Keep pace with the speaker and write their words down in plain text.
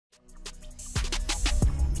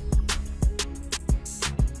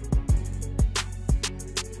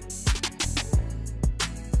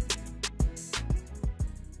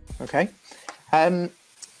Okay.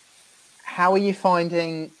 How are you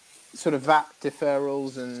finding sort of VAT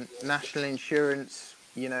deferrals and national insurance,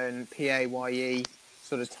 you know, and PAYE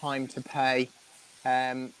sort of time to pay?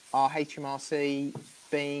 Are HMRC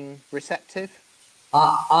being receptive?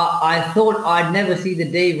 I thought I'd never see the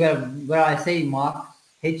day where I say, Mark,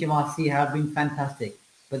 HMRC have been fantastic,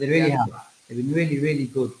 but they really have. They've been really, really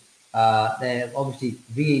good. They're obviously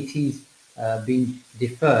VAT's been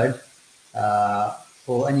deferred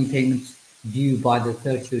for any payments due by the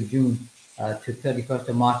 30th of June to 31st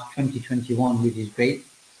of March 2021, which is great.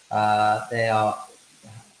 They are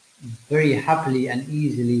very happily and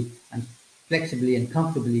easily and flexibly and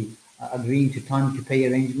comfortably agreeing to time to pay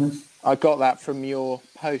arrangements. I got that from your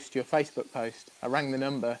post, your Facebook post. I rang the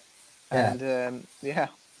number, and yeah.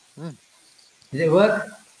 Did it work?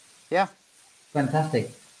 Yeah. Fantastic.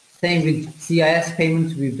 Same with CIS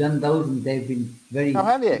payments. We've done those, and they've been very. Oh,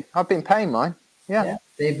 have you? I've been paying mine. Yeah.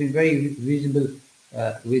 They've been very reasonable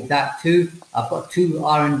with that too. I've got 2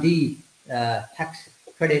 R&D tax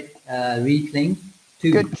credit reclaims.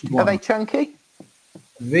 Good. Are they chunky?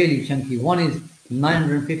 Really chunky. One is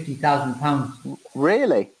 £950,000.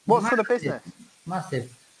 Really? What sort of business?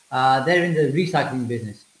 Massive. They're in the recycling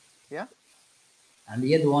business. Yeah. And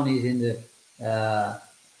the other one is in the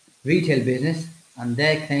retail business, and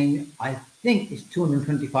their claim, I think, is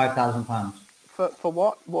 £225,000. For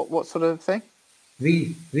what? What sort of thing?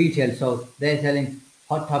 Retail. So they're selling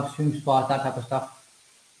hot tubs, swim spas, that type of stuff.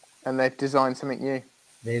 And they've designed something new.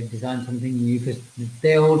 They've designed something new because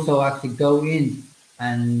they also actually go in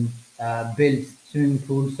and build swimming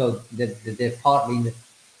pools. So they're partly in the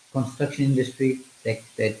construction industry. They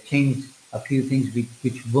changed a few things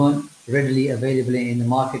which weren't readily available in the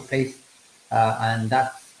marketplace, and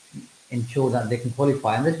that's ensure that they can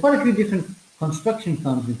qualify. And there's quite a few different construction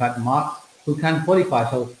firms, in fact, Mark, who can qualify.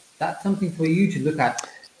 So that's something for you to look at.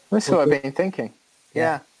 That's what I've been thinking.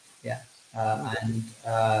 Yeah. And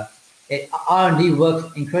R&D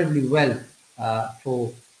works incredibly well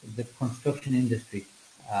for the construction industry.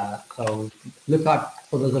 So look out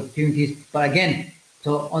for those opportunities. But again,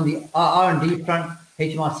 so on the R&D front,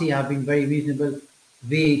 HMRC have been very reasonable.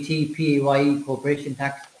 VAT, PAYE, corporation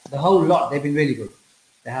tax, the whole lot, they've been really good.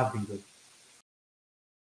 They have been good.